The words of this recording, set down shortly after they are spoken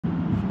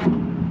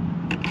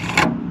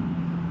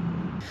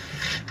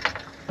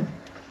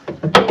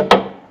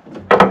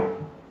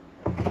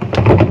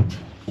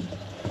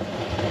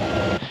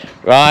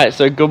Right,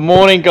 so good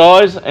morning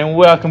guys and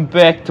welcome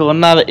back to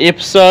another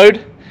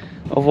episode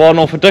of Wild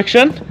North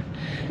Addiction.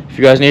 If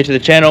you guys are new to the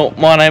channel,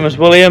 my name is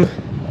William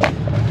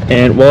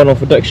and Wild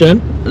North Addiction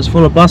is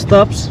full of bus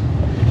stops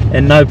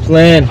and no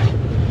plan.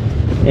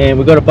 And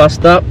we've got a bus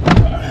stop.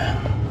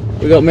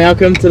 We got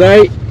Malcolm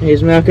today.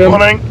 Here's Malcolm.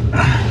 Morning.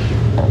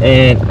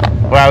 And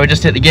well, we're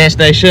just at the gas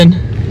station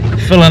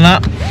filling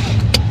up.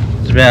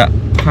 It's about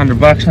 100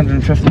 bucks,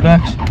 150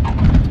 bucks.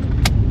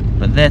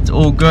 But that's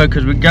all good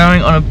because we're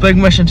going on a big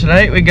mission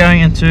today. We're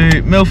going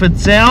into Milford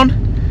Sound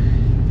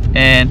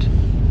and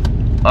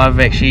I've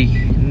actually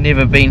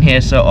never been here,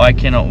 so I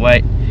cannot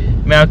wait.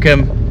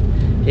 Malcolm,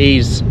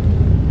 you've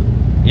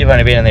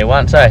only been in there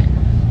once, eh?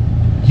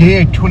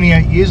 Yeah,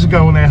 28 years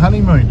ago on our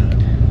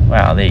honeymoon.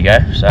 Wow, there you go.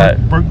 So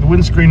broke the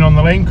windscreen on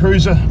the Land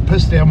Cruiser,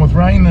 pissed down with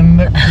rain, and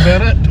that was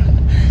about it.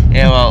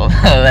 Yeah, well,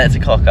 that's a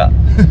cock up.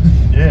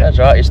 Yeah. That's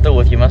right, you're still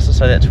with your muster,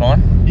 so that's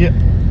fine. Yep.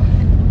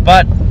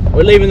 But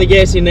we're leaving the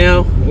gassy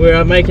now.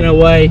 We're making our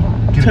way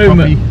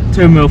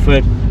to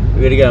Milford.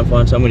 We're gonna go and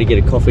find somewhere to get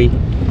a coffee,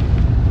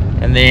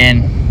 and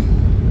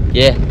then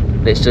yeah,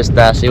 let's just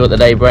see what the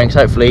day brings.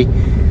 Hopefully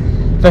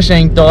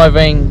fishing,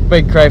 diving,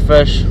 big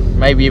crayfish,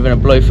 maybe even a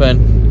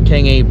bluefin,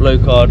 kingy, blue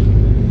cod.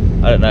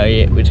 I don't know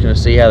yet. We're just gonna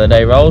see how the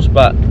day rolls,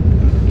 but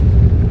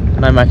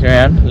no mucking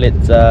around.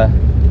 Let's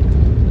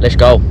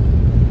go.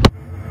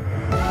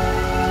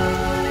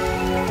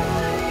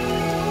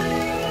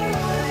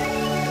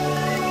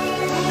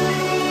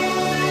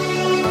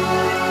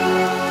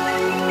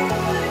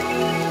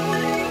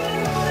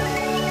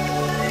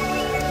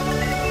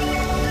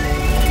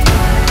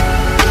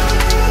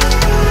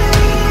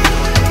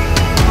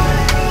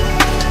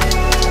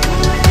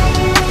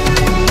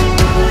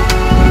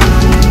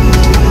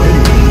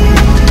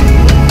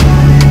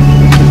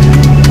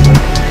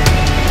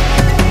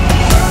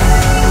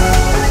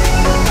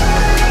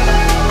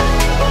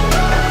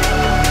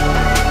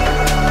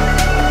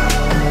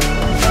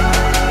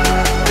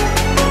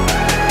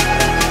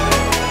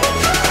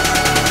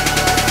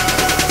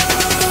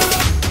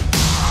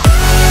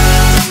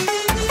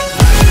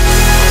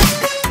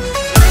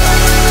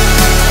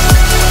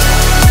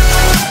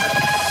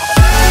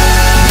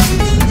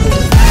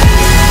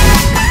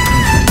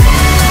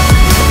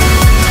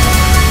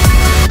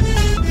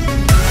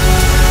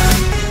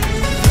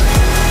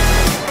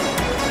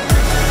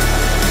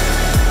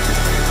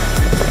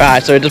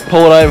 Alright, so we just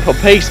pulled over for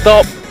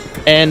P-stop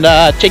and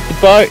checked the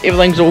boat,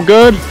 everything's all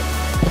good.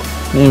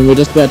 And we're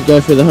just about to go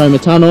through the Homer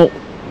Tunnel.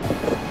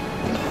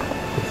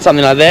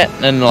 Something like that,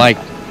 in like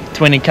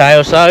 20k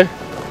or so.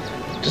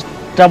 Just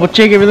double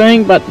check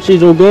everything, but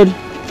she's all good.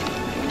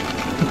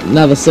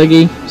 Another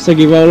Siggy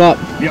roll up.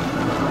 Yep.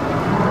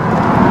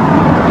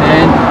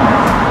 And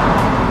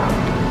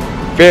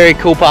very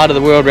cool part of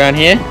the world around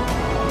here.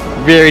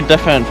 Very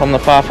different from the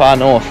far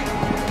north.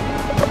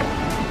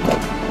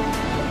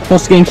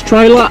 Hoskins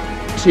trailer,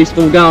 she's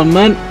still going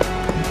mint.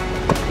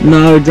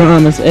 No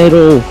dramas at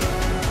all.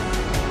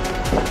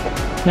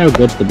 How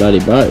good's the bloody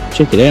boat?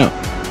 Check it out.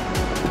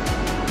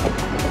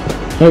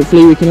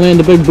 Hopefully we can land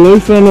a big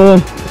bluefin or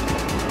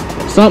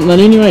something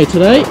anyway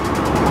today.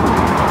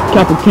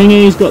 Couple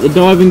kingies, got the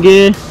diving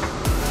gear.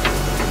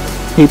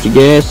 Heaps of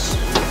gas,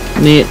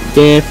 net,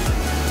 gaff,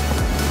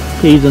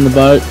 keys in the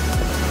boat.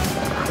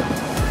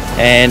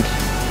 And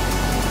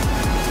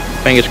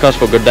fingers crossed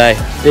for a good day.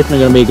 Definitely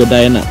going to be a good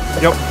day, isn't it?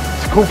 Yep.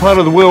 Cool part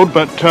of the world,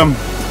 but to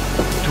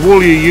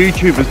all you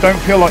YouTubers, don't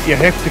feel like you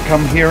have to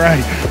come here, eh?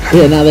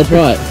 Yeah, no, that's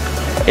right.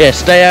 Yeah,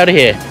 stay out of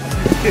here.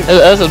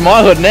 This is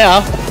my hood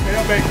now.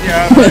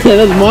 This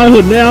is my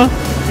hood now.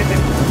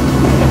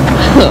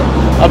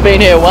 I've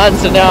been here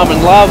once and now I'm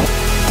in love.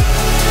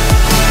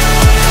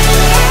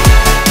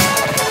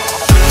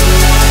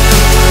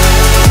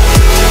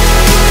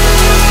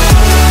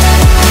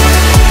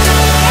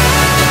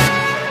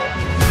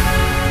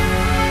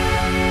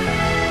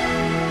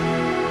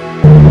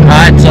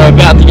 Alright, so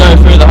about to go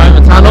through the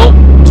Homer Tunnel.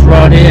 It's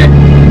right here.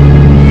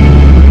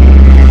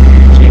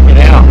 Check it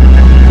out.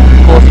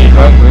 Of course there's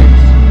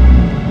roadworks.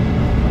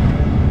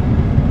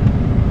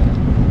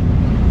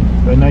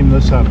 They named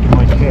this after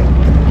my cat.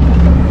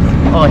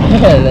 Oh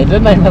yeah, they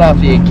did name it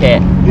after your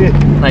cat. Yeah.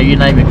 No, you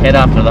name your cat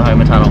after the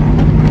Homer Tunnel.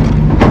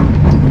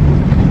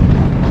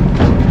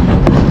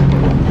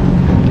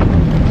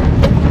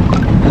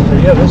 So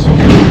yeah, this is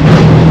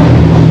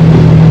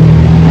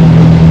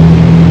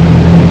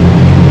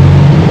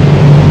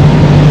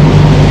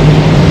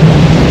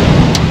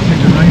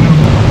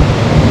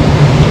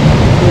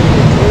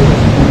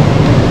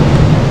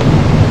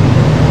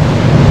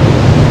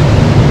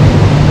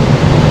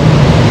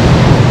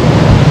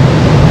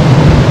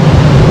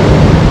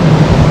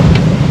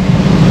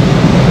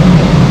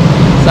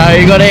So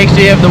you got to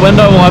actually have the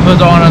window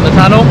wipers on in the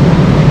tunnel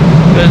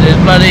because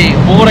there's bloody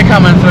water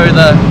coming through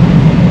the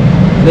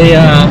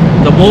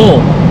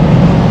wall.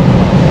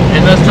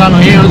 And this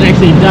tunnel here was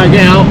actually dug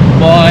out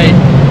by,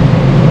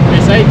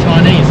 they say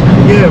Chinese.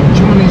 Yeah,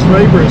 Chinese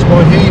labourers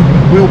by hand,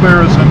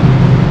 wheelbarrows and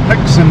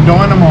picks and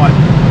dynamite.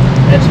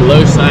 That's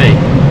loose, eh?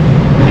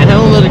 And how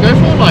long did it go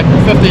for? Like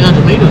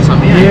 1,500 metres or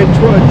something? Yeah,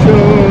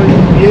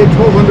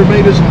 1,200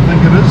 metres I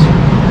think it is.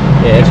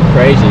 Yeah, it's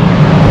crazy.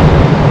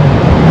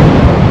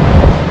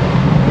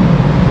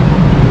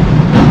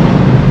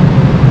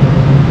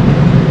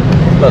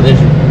 Look,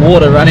 there's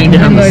water running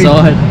down the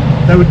side.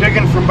 They were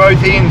digging from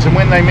both ends, and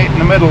when they met in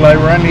the middle they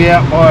were only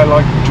out by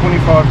like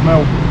 25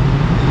 mil.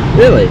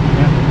 Really?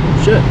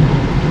 Yeah. Shit.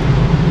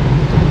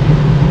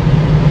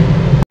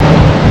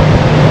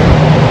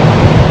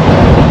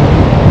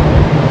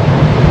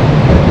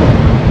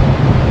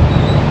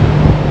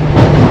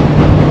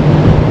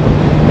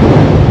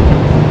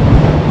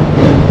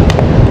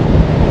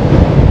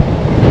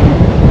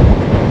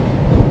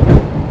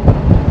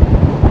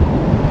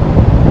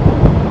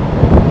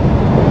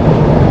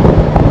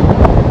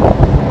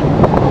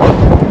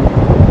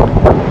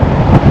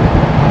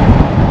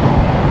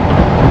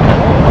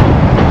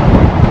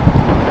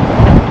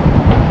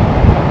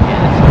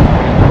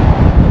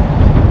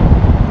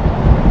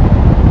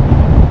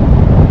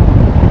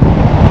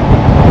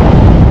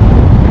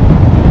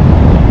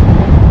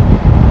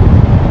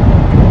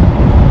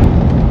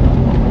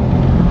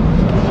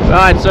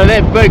 Right, so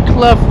that big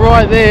cliff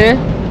right there,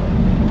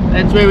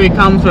 that's where we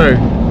come through.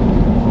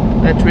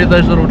 That's where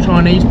those little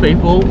Chinese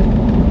people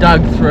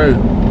dug through.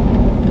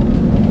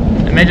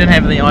 Imagine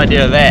having the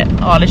idea of that.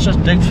 Oh, let's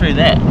just dig through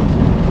that.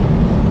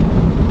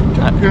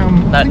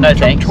 No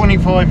thanks.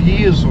 25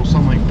 years or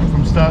something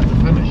from start to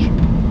finish.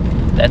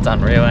 That's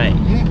unreal, eh?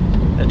 Yeah.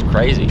 That's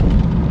crazy.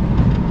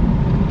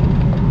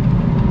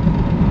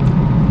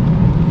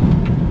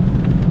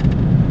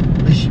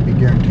 At least you'd be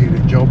guaranteed a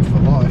job for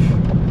life.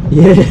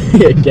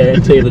 Yeah,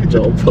 guaranteed a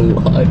job for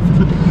life.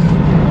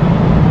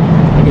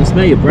 I can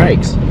smell your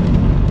brakes.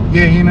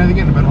 Yeah, you know, they're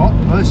getting a bit hot.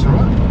 Oh, that's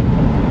alright.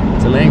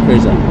 It's a Land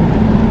Cruiser.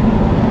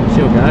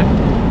 She'll go.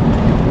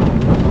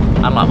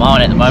 Unlike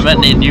mine at the moment,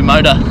 need a new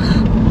motor.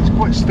 It's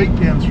quite steep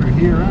down through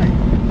here, eh?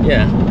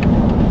 Yeah.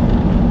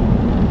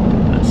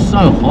 It's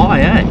so high,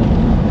 eh?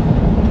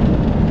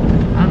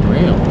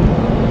 Unreal.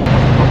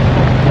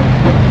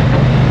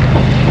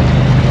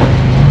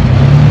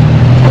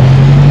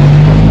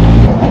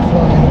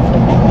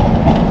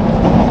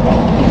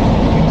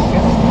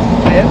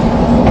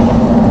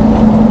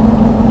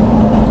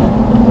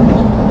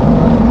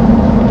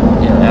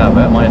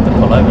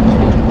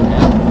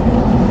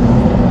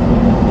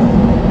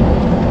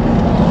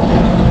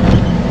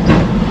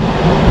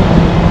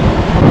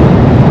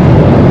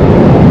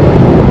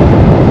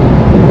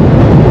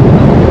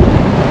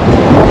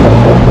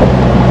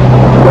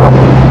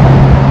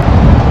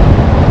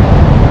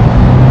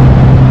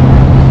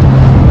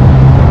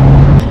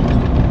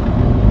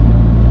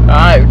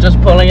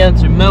 Just pulling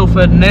into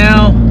Milford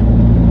now.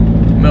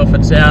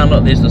 Milford Sound,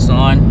 look, there's the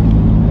sign.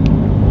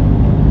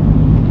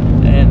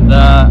 And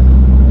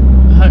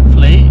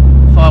hopefully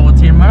 5 or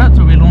 10 minutes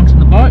we'll be launching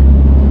the boat.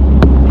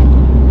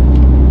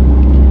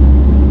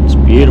 It's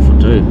beautiful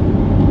too.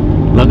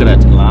 Look at it,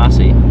 it's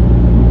glassy.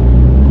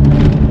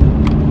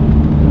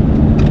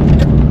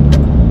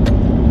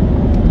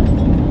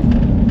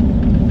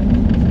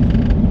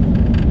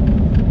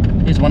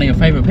 Here's one of your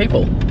favourite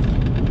people.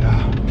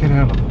 Get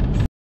out of the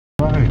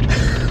road.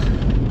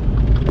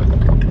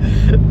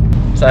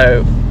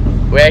 So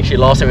we're actually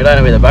lost and we don't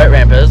know where the boat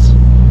ramp is,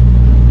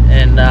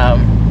 and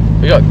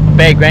we got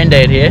Bad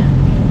Granddad here.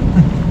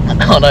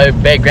 Oh no,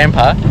 Bad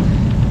Grandpa,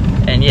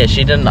 and yeah,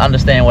 she didn't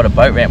understand what a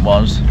boat ramp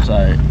was,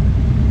 so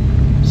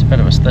it's a bit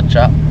of a stitch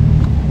up.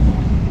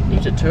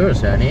 Heaps of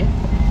tourists down here.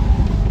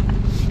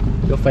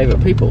 Your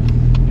favourite people.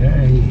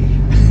 Yay.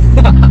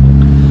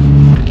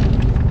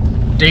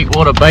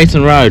 Deepwater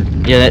Basin Road.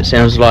 Yeah, that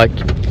sounds like.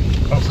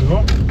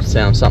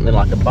 Sounds something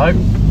like a boat.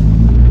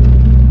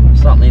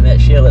 Something that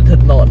Sheila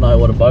did not know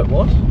what a boat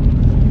was.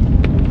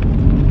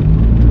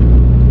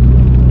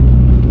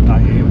 Oh,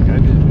 here we go.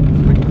 There's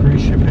a big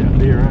cruise ship out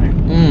there, eh?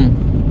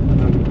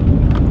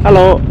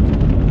 Hello.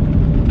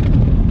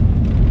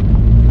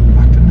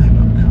 Fuck, didn't that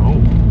look cool?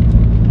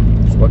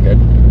 It's wicked.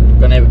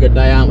 Gonna have a good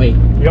day, aren't we?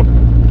 Yep.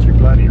 Too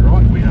bloody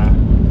right we are.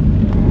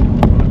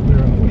 Right,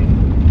 where are we?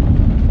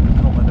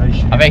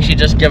 Accommodation. I've actually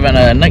just given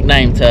a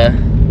nickname to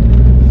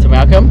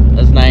Malcolm.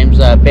 His name's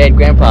Bad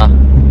Grandpa.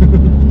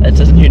 That's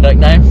his new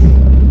nickname.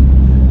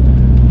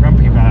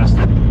 Grumpy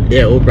bastard.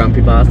 Yeah, or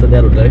Grumpy Bastard,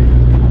 that'll do.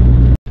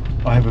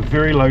 I have a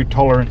very low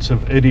tolerance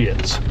of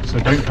idiots, so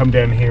don't come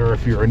down here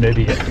if you're an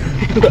idiot.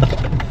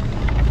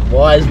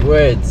 Wise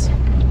words.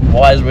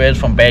 Wise words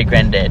from Bad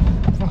Granddad.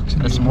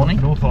 This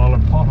morning? North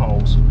Island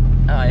potholes.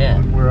 Oh yeah.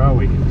 Right, where are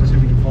we? Let's see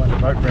if we can find a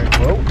boat ramp.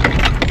 Well,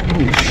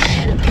 oh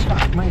shit,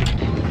 fuck me.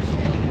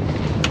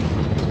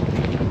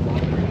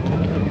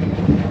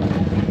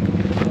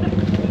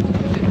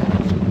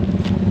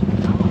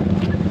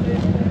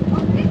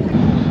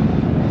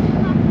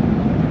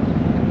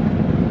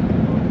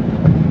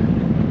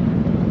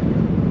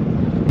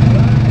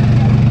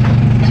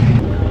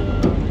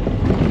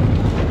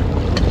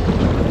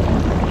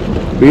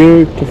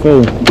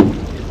 Beautiful.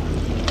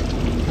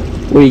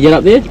 Will you get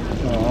up there?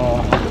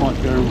 Oh, I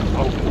might go,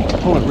 I'll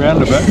pull it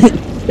round a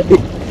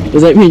bit.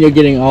 Does that mean you're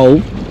getting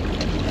old?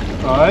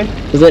 Aye.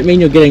 Does that mean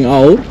you're getting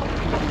old?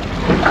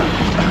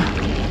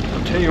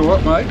 I'll tell you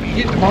what, mate,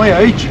 you get to my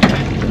age,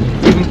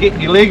 even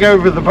getting your leg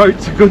over the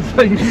boat's a good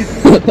thing.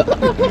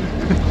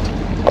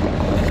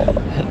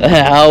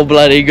 How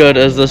bloody good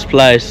is this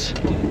place?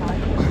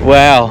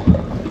 Wow.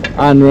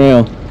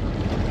 Unreal.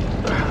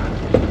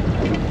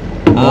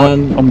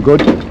 I'm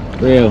good.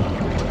 Real.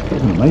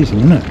 That's amazing,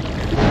 isn't it?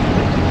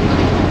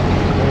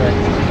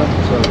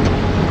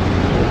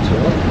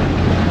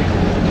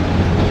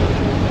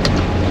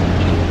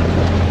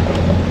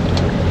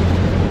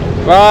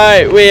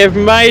 Right, we have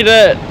made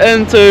it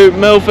into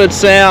Milford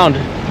Sound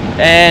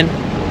and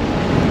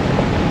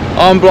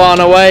I'm blown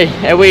away,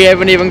 and we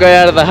haven't even got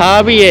out of the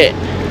harbour yet.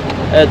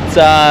 It's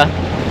a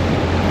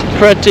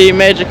pretty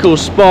magical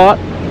spot.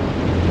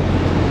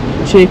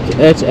 Check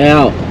it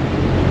out.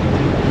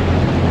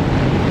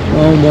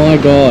 Oh my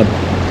god.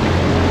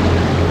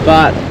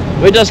 But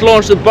we just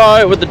launched the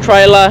boat with the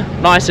trailer,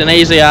 nice and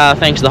easy,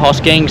 thanks to the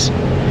Hoskings.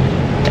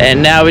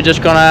 And now we're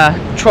just gonna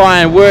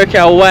try and work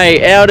our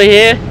way out of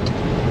here.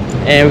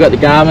 And we've got the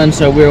Garmin,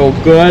 so we're all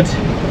good.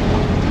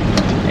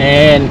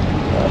 And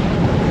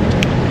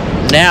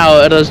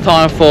now it is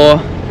time for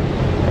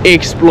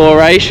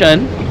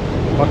exploration.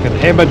 Fucking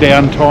hammer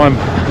down time.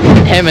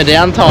 Hammer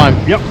down time.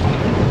 Yep.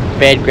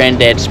 Bad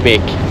granddad spec.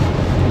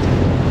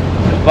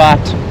 But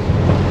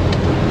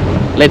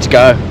let's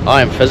go.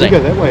 I am fizzing. We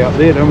go that way up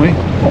there, don't we?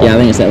 Yeah, I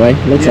think it's that way.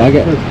 Let's go.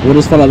 We'll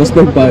just follow this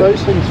big boat.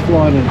 Those things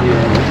flying in here.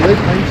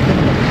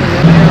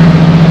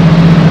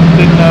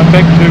 Then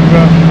back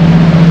to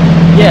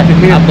yeah,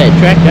 up that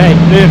track, eh?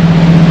 Yeah.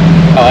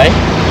 Oh, eh?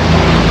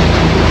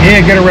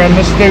 Yeah, get around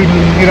this dude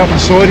and get up the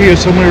side here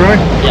somewhere, right?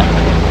 Yeah.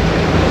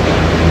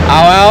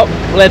 Oh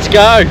well, let's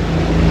go.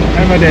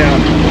 Hammer down.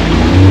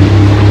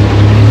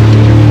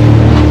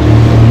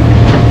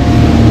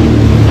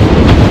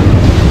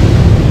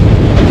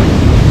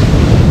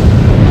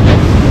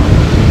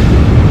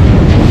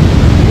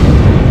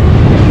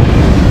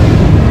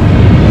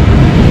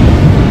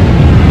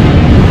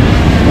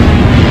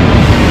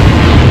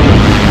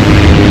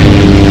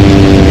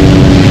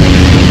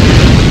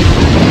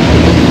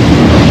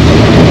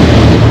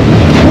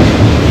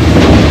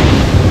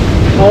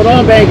 Hold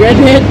on, bad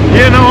granddad.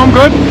 Yeah, no, I'm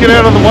good. Get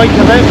out of the way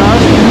to that, no.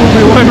 We'll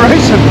be away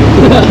racing.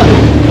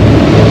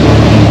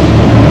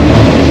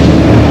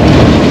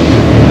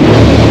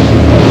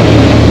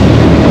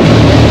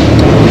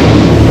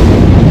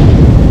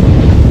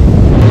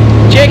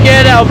 Check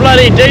out how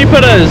bloody deep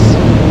it is.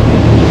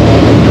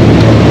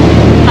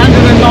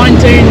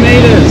 119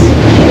 meters.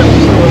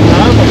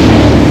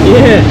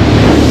 Yeah.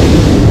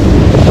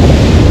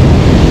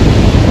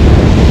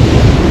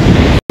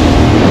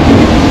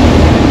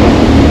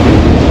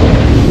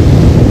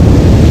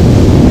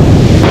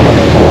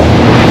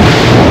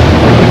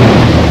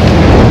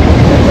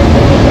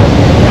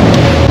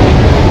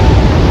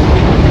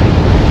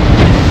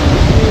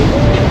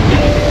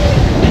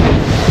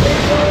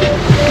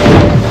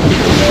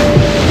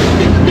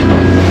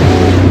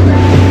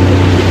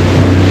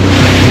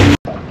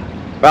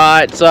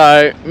 Right,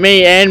 so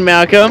me and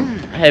Malcolm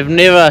have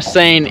never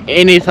seen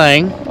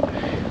anything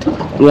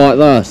like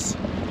this.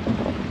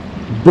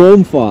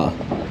 Bonfire.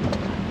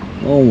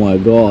 Oh my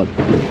god.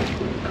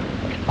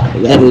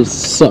 That is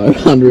so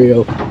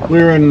unreal.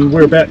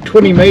 We're about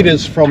 20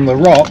 metres from the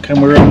rock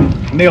and we're in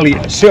nearly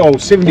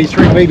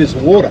 73 metres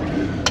of water.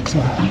 So,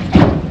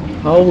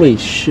 holy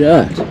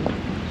shit.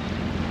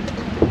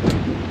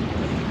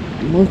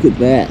 Look at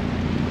that.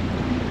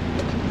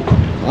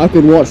 I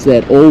could watch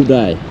that all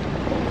day.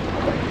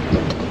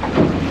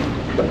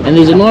 And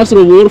there's a nice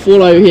little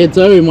waterfall over here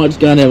too. We might just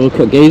go and have a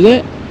quick gaze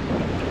at.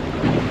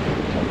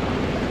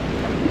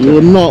 You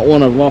would not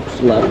want to rock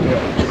slip.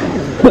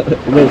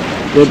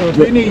 So if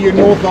any of you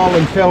North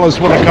Island fellas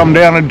want to come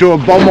down and do a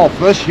bomb off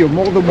this, you're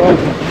more than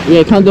welcome.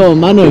 Yeah, come do a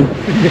manu.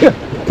 Yeah.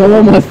 Come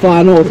on, my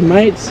far north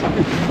mates.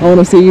 I want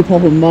to see you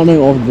pop a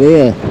manu off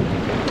there.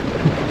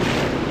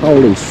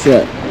 Holy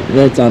shit,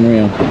 that's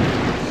unreal.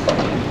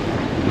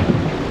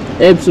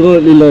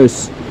 Absolutely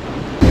loose.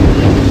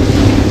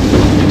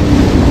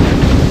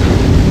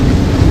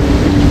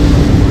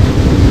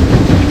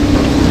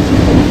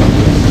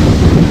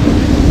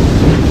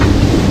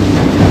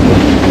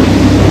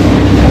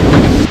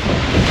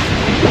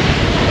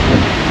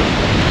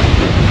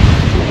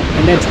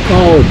 It's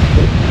cold,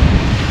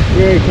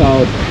 very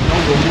cold.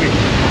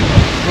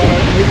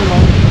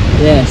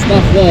 Yeah,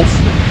 stuff this.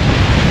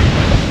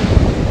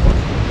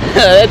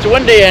 It's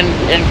windy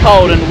and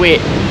cold and wet.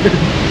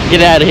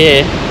 Get out of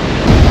here.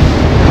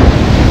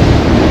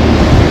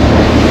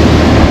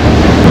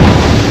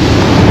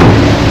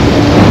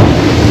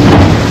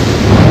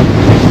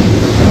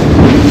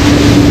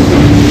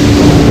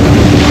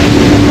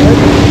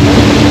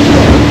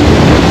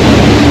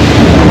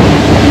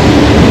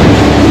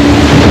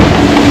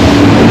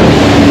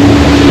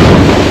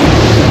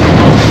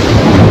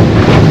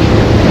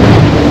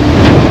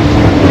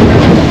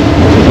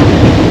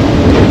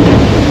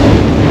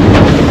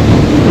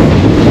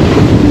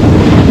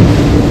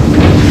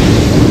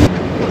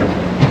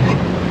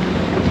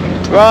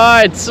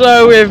 Right,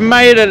 so we've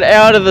made it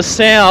out of the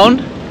sound,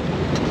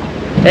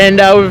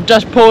 and we've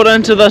just pulled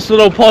into this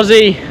little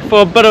posse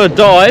for a bit of a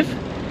dive,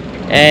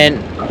 and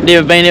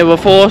never been here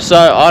before, so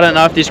I don't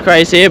know if there's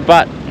craze here,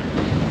 but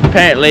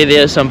apparently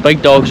there's some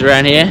big dogs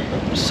around here.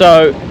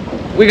 So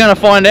we're going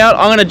to find out.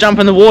 I'm going to jump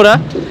in the water,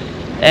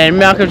 and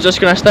Malcolm's just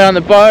going to stay on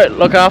the boat,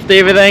 look after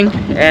everything,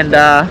 and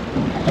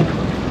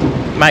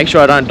make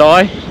sure I don't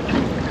die.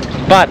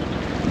 But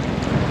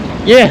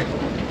yeah,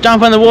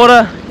 jump in the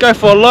water, go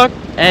for a look,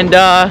 and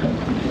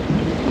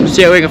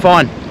see what we can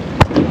find.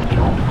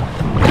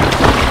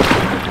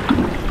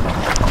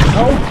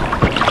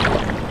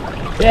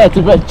 Yeah, it's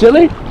a bit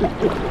chilly.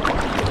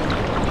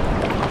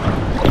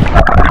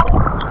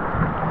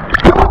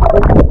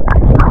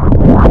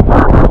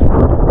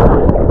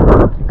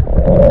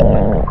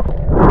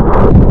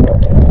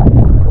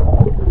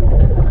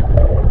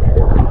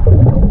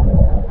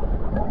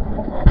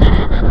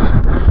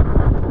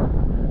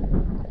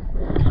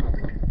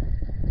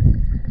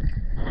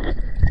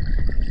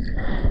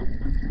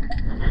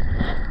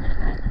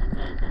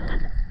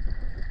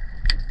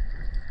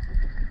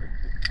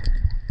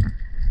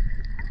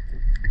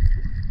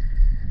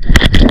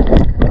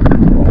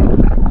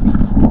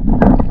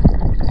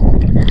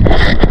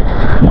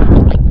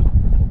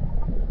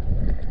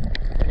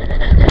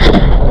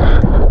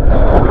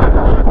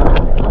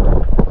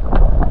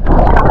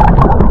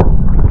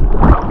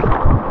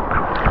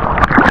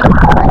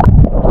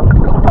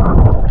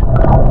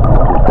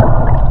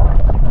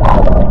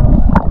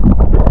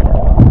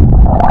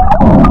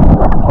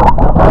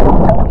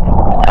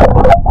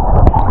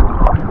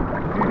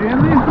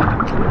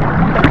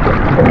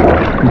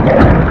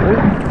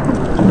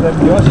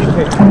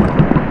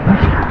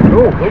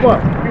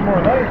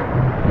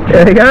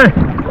 There we go.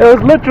 It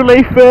was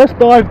literally first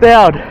dive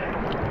down.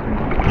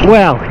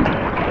 Wow.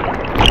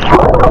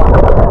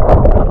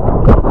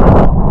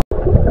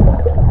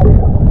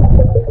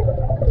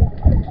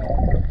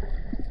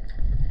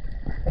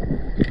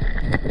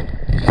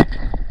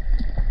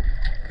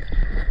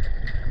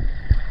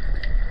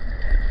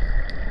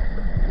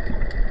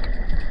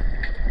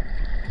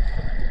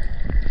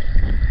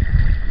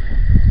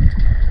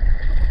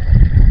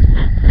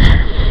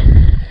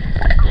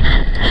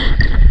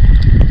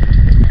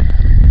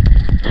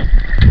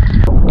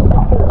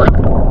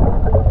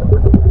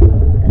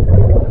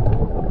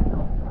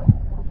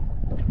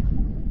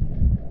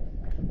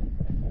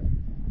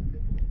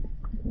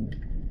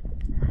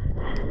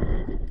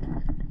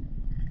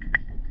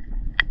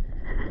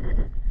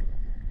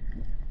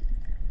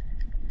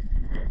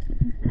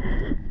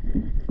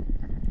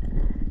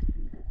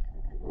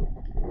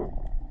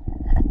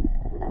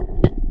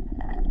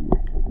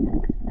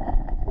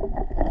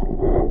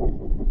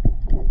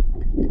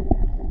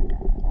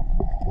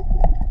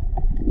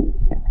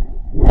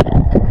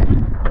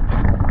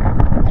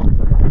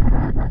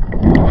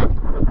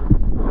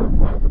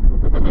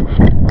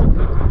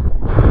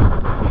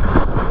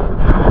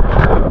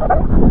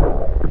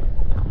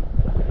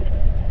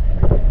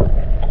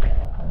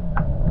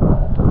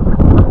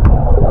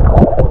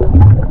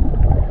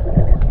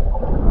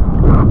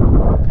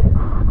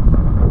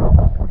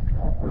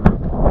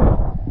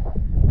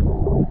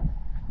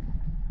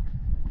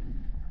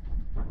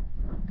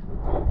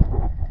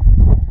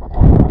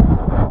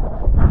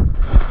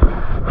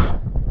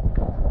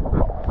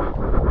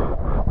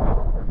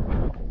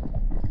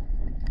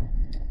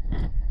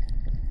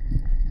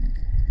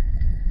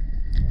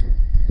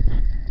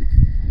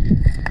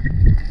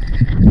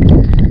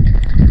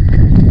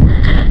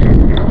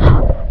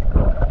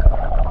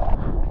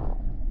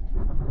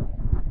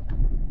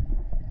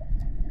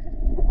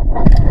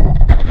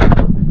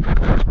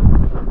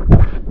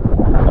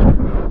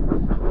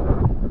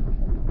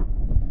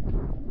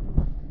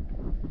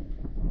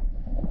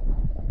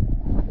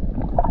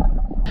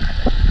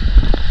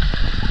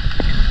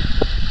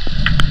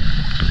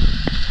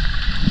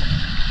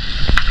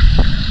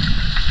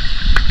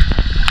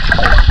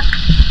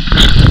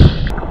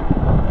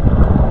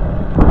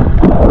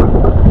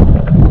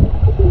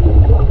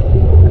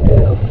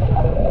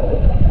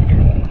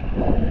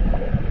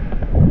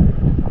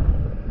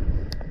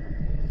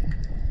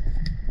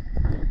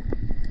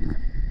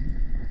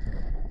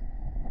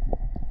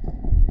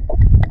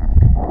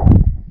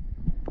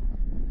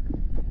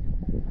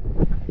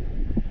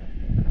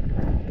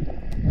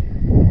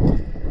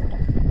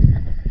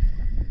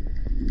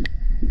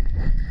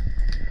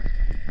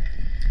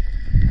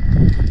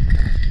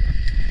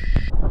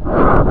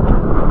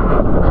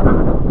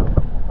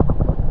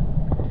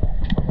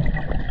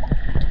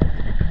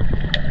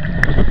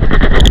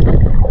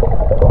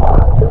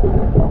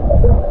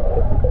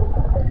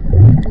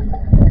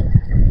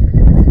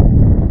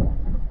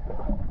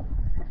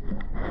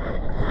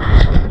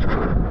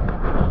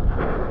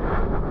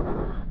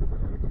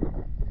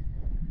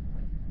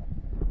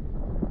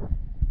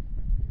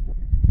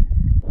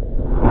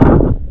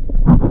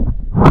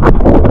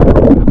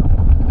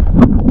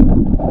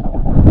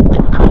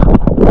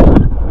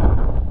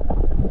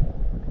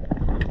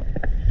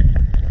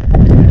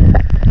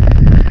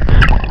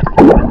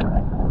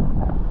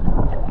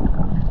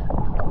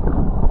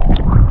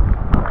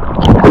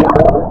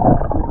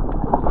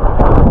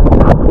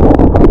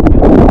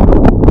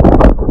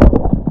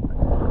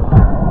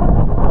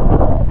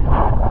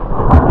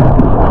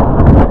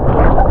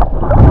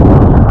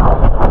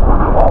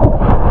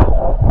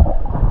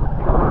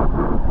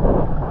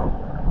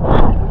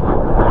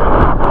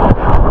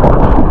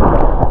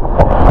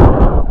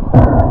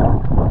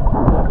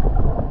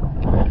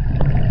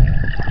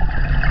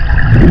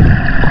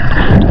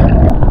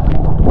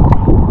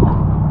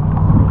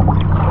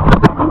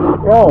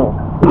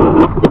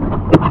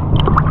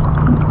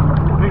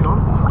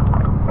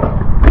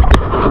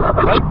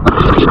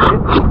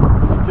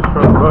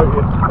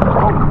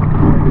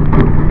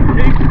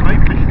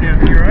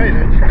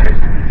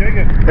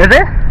 Is it?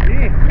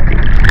 Yeah.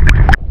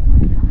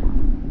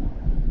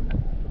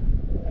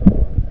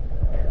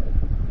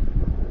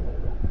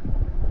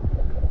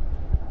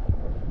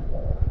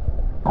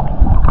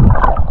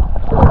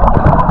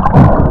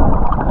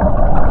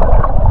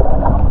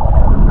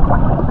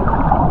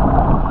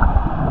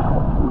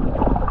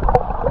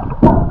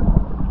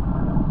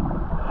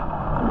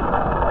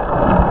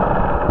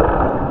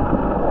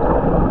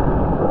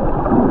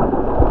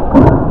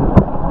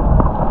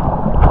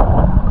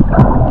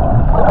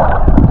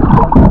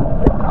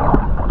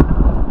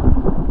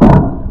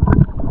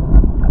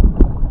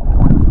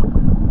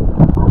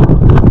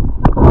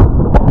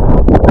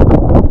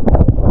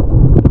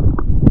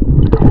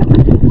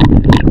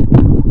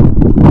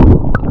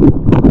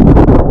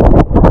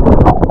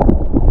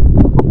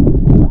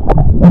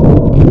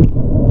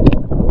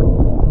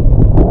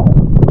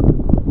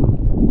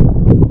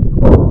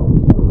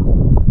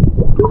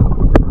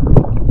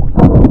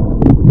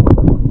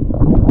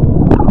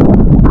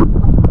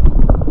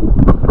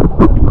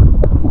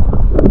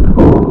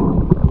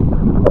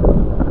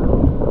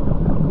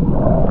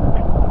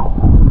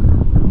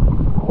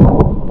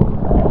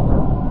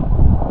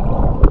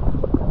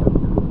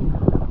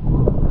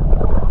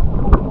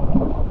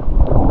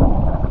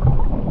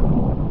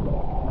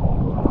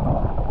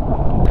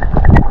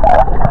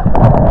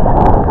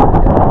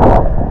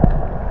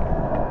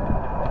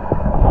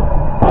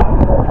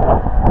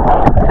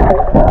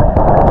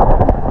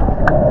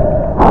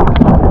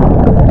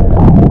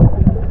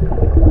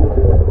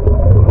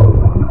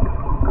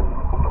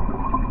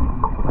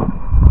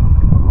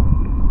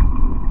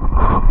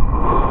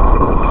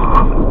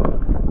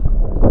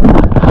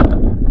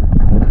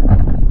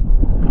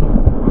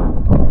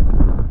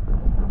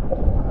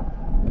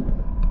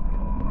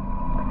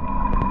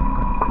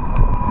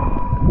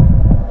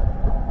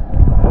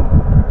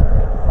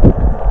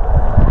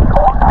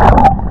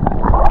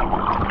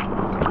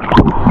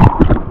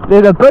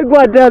 There's a big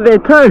one down there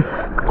too.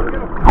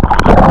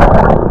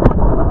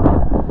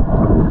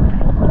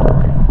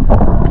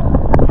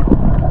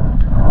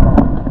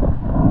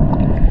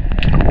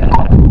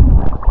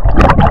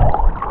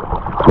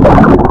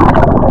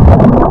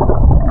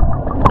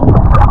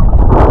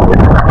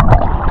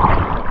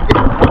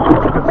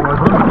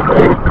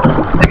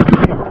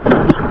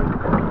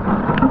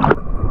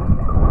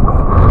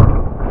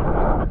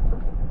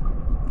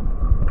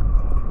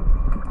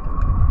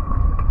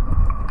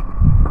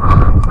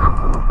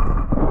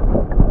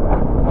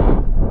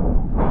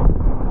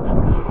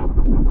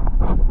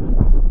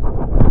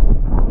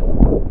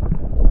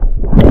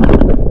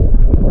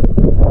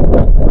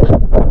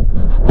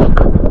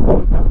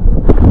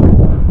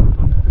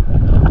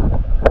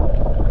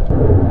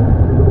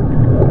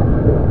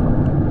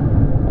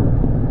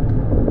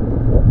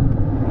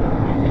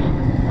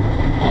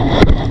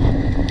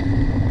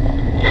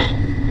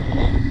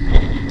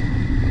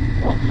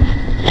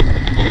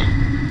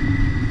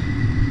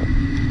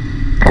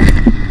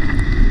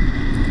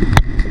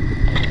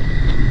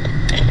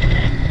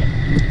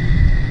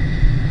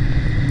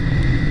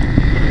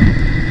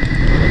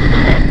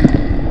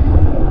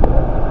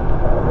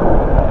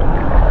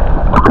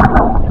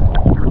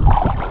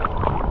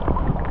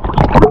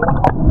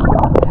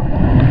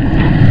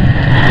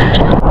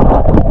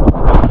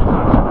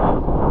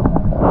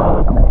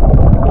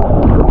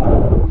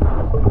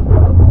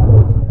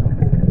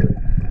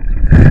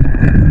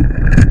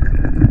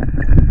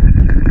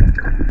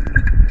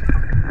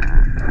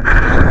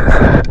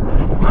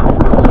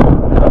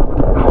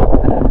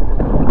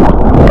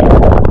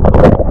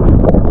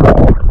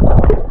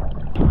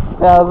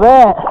 Now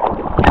that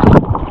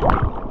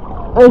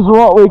is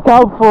what we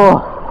come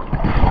for.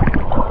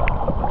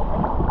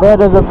 That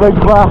is a big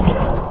buck.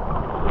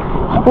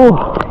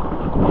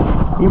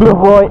 You good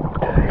boy.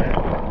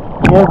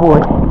 Yeah boy.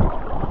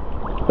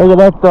 Look at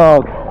that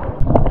dog.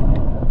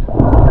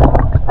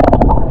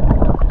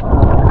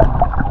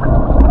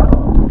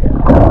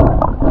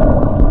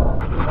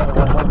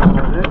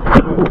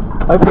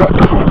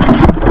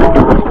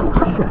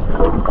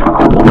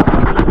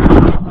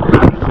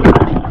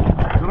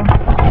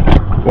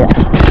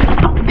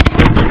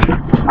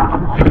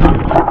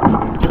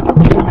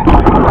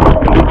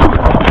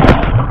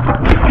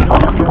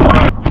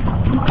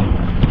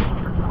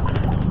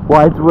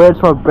 Wise words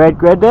from Brad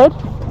Granddad?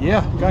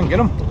 Yeah, go and get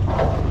them.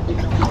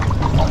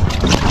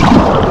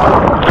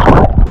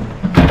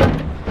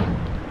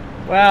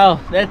 Well,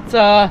 that's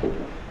a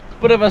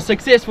bit of a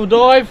successful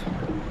dive.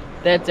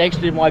 That's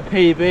actually my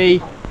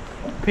PB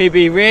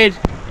red,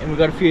 and we've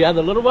got a few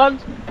other little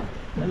ones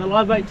in the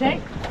live bait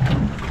tank.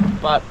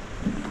 But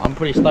I'm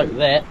pretty stoked with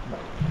that.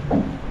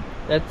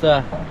 That's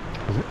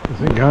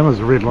Is it going? There's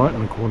a red light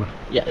in the corner.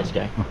 Yeah, let's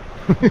go.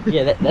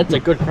 Yeah, that's a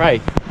good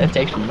prey. That's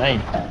actually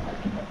mean.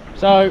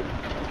 So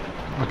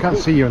I can't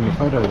see you in the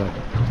photo though.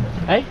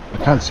 Hey? I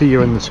can't see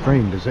you in the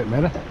screen. Does that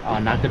matter? Oh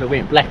no, because it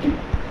went black.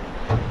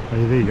 Oh,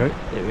 there you go. There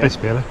we go. That's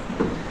better.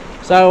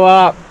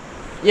 So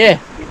yeah,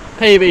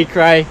 PB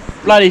cray,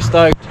 bloody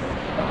stoked,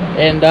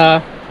 and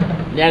now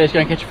let's go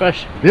and catch a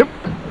fish. Yep.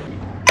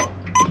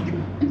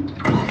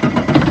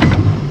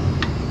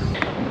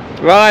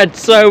 Right,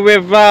 so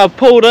we've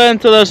pulled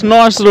into this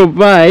nice little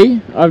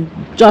bay. I've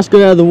just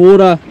got out of the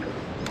water,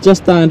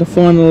 just starting to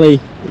finally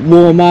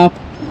warm up.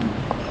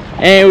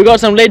 And we've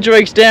got some ledge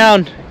rigs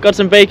down, got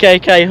some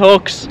BKK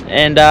hooks,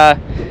 and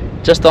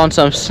just on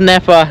some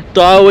snapper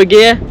dial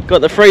gear.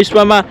 Got the free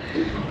swimmer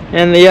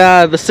and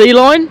the sea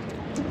line.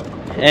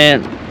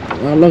 And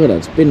oh, look at it,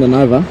 it's bending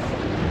over,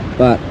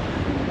 but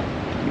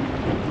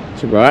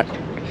it's alright.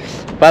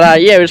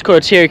 But yeah, we just caught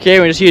a Cherokee,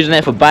 we're just using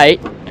that for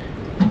bait.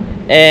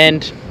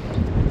 And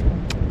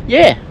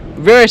yeah,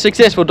 very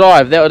successful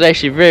dive. That was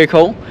actually very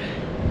cool.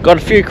 Got a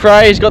few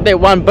crays, got that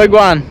one big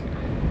one,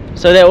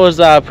 so that was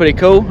pretty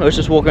cool. I was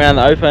just walking around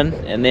the open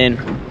and then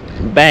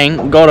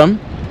bang, got him,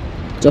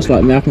 just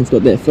like Malcolm's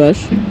got that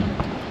fish.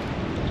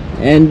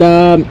 And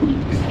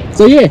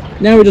so yeah,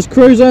 now we're just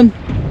cruising,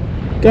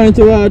 going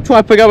to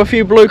try pick up a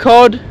few blue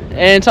cod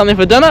and something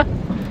for dinner,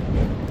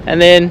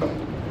 and then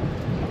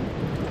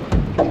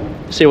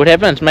see what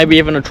happens. Maybe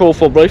even a trawl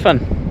for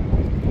bluefin.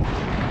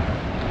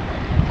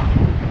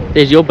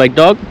 There's your big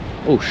dog.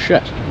 Oh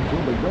shit.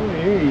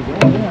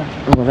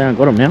 Oh, I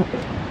got him now.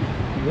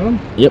 You got him?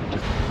 Yep.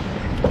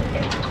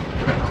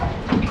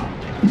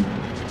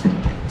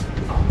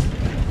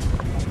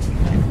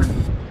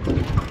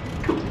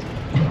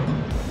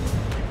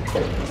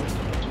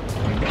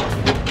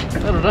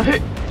 That'll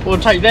do. We'll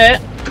take that.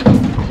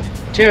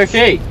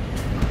 Cherokee.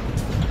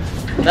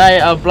 They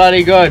are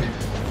bloody good.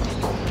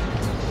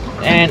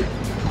 And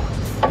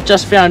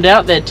just found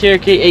out that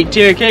Cherokee eat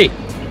Cherokee.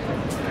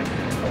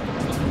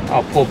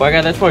 Oh, poor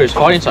bugger, that's why he was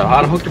fighting so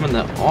hard. I hooked him in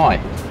the eye.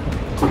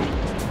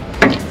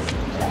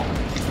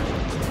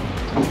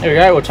 There we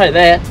go, we'll take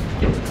that.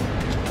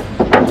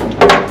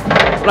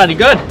 Bloody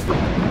good.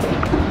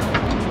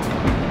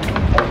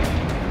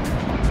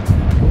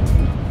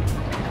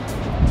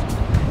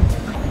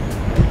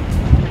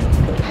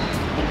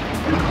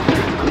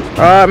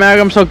 Alright,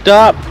 Malcolm's hooked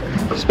up.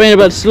 It's been a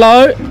bit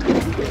slow,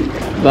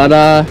 but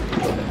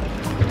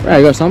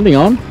I got something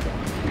on.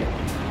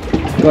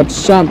 Got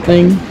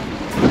something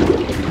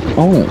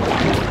on it.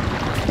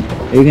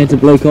 Are you going to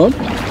blue cod?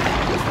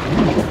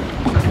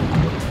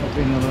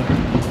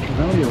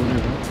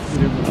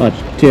 Oh,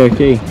 it's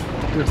Cherokee.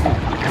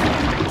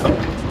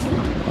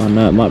 Oh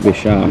no, it might be a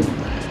shark.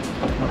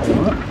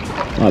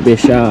 Might be a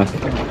shark.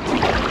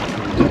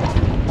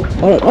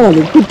 Oh,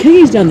 there's big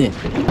kingies down there.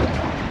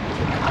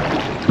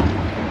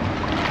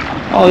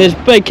 Oh, there's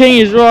big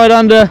kingies right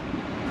under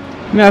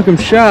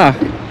Malcolm's shark.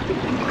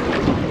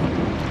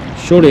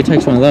 Surely it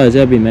takes one of those,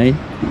 that'd be mean.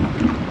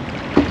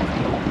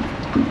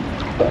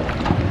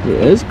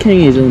 There's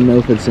kingies in the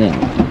Milford Sound.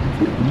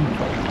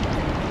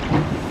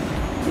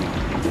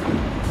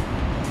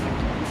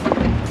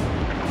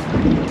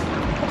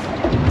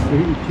 Are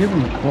you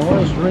giving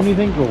pliers or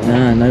anything? Or?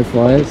 Nah, no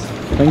pliers.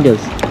 Fingers.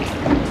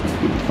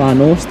 Far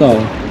North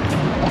style.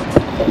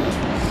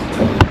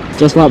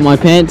 Just like my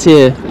pants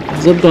here.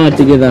 Zip tied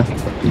together.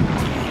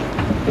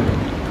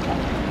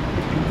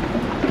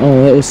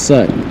 Oh, that was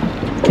sick.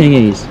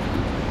 Kingies.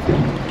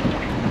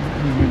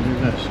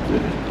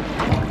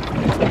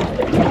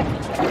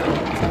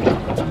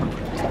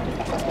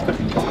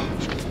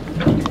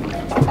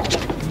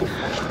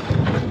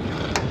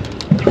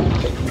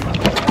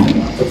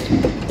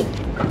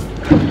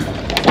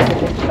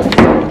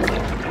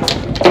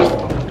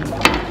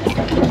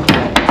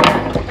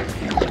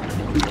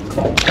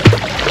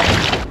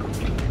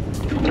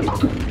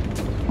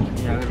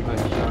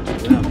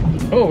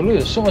 Oh, look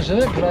at the size of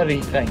that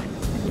bloody thing.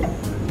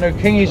 No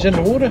kingies in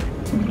the water?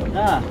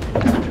 Nah.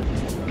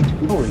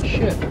 Holy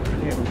shit.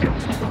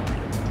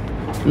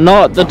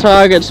 Not the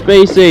target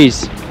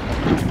species.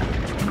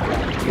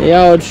 The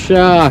old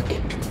shark.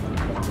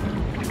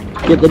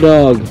 Get the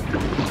dog.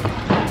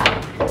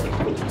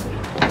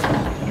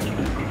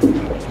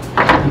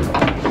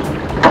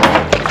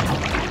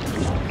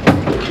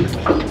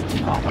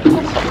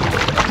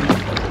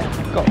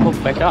 Got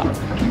hooked back up.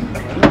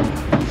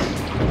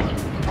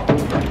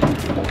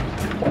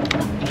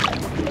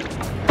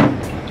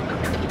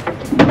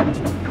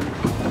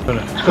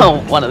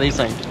 Oh, one of these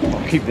things.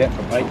 I'll keep that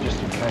for bait just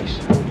in case.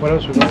 What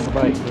else we got for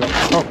bait? We've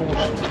got cockles,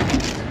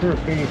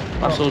 Cherokee,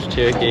 Mussels,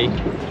 Cherokee.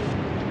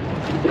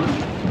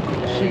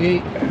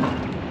 Siggy.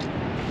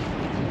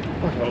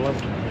 Fuck, I love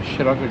this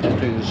shit. I could just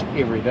do this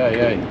every day,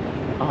 eh?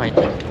 Oh,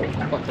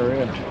 yeah. Fuck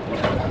around.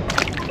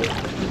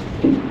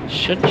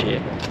 Should you?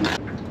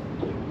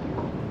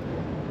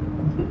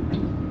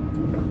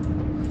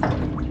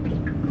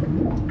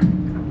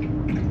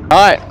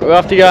 Alright, we're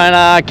off to go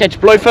and catch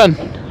bluefin,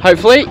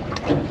 hopefully.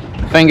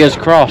 Fingers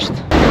crossed.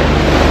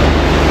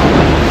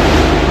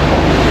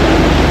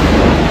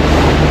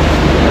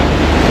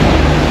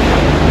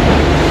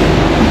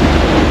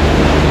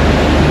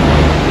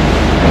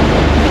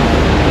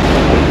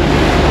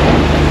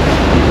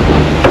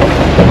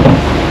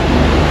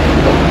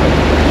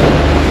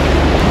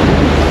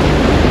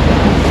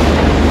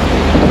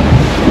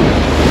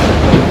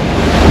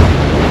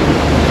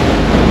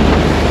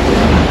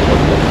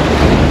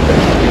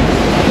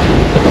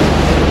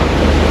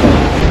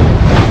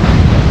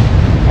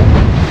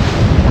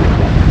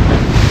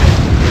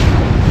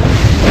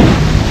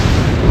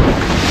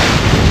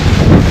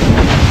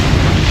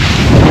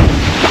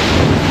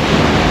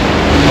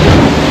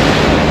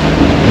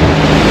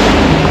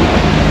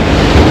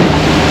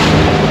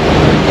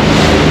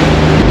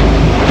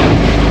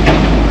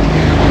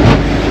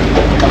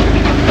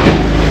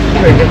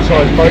 very good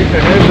sized boat to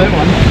have, that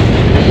one.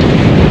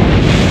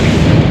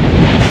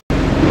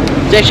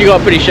 It's actually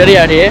got pretty shitty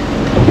out here,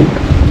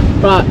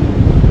 but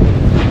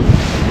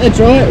that's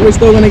right, we're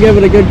still going to give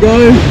it a good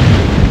go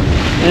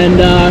and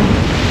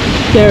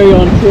carry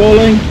on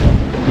trawling.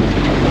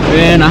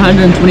 We're in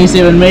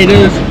 127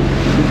 meters,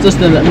 just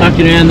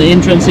mucking around the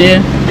entrance here.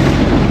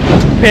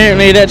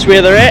 Apparently that's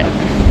where they're at.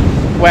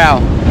 Wow,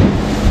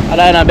 I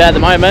don't know about the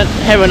moment,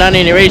 haven't done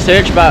any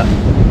research, but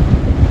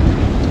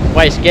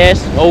waste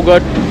gas, all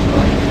good.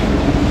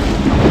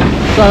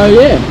 So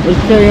yeah, let's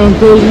carry on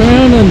cruising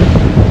around and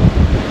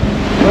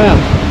wow,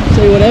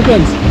 see what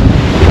happens.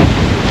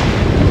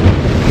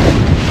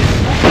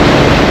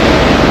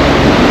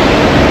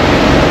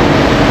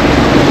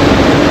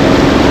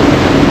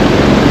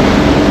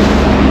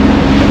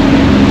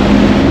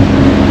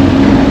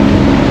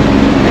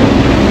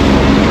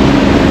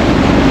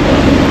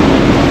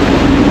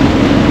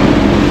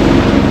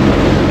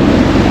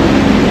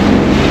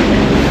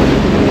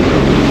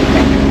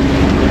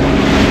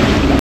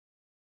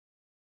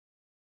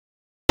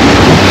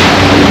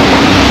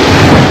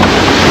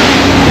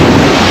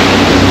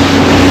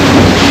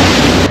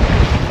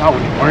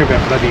 Don't worry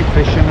about bloody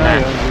fishing,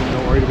 eh? I'm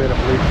not worried about a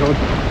blue cod.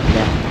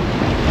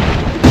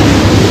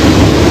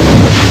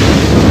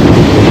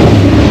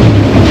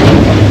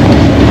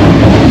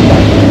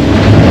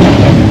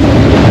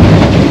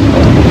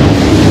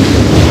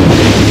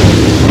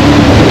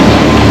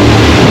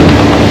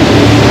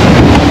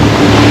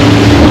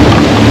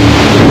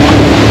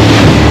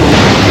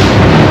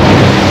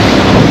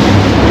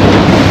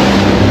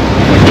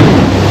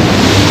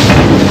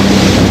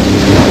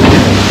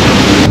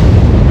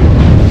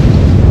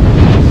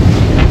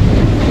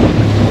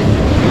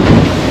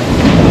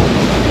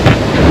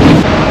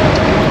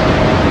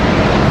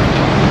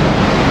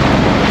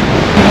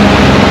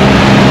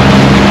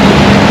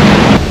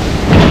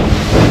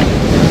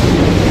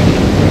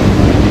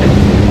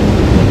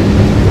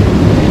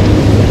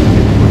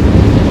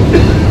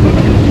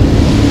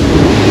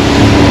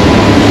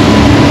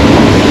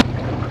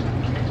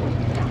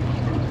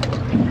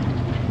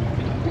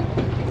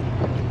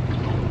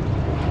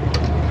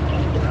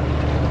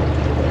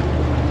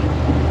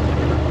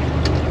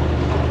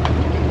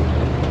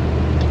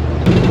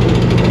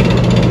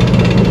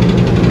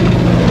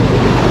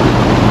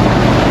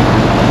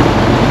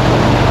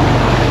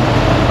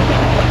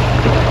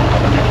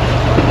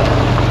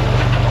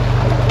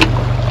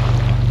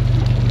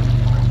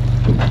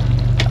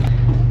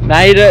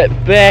 Made it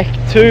back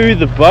to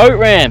the boat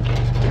ramp.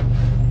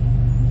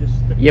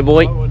 Yeah,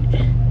 boy.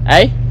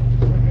 Hey?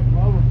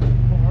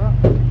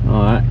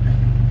 Alright.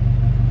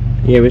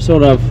 Yeah,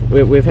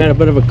 we've had a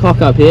bit of a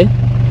cock up here.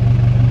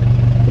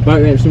 The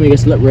boat ramp's swimming a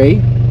slippery.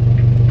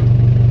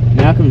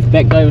 Malcolm's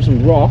backed over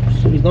some rocks.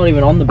 He's not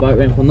even on the boat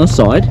ramp on this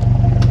side.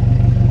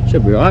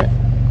 Should be right.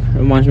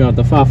 Reminds me of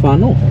the far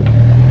north.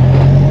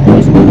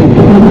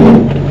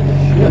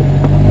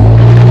 Shit.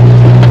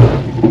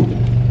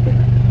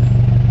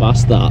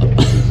 Bust up.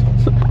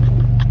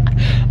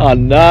 Oh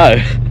no.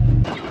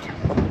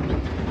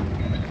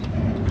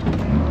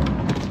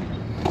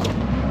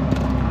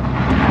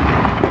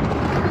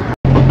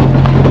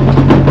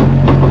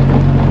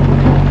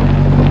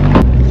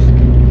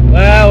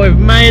 Well, we've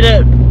made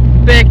it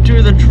back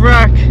to the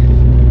truck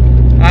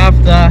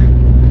after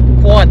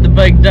quite the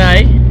big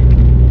day,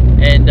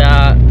 and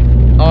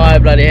I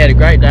bloody had a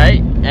great day,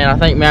 and I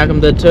think Malcolm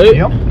did too.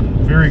 Yep,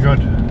 very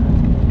good.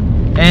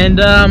 And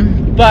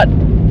but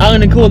I'm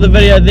going to call the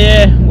video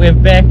there. We're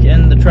back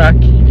in the truck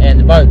and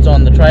the boat's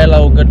on the trailer,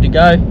 all good to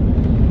go.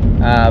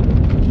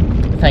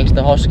 Thanks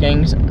to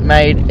Hoskins,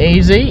 made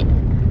easy.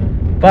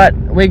 But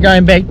we're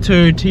going back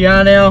to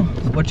Tia now,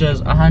 which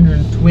is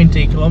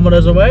 120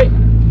 kilometers away.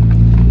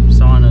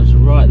 Sign is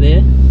right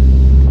there.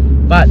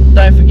 But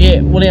don't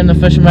forget William the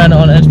Fisherman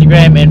on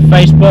Instagram and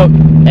Facebook,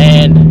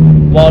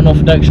 and Wild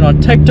North Addiction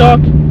on TikTok.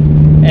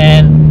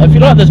 And if you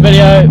like this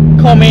video,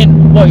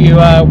 comment what you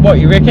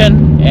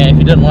reckon, and if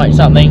you didn't like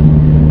something,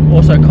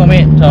 also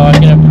comment so I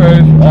can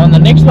improve on the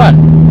next one.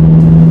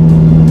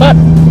 But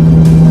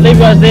leave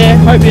you guys there,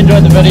 hope you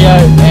enjoyed the video,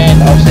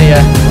 and I'll see you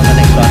on the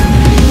next one.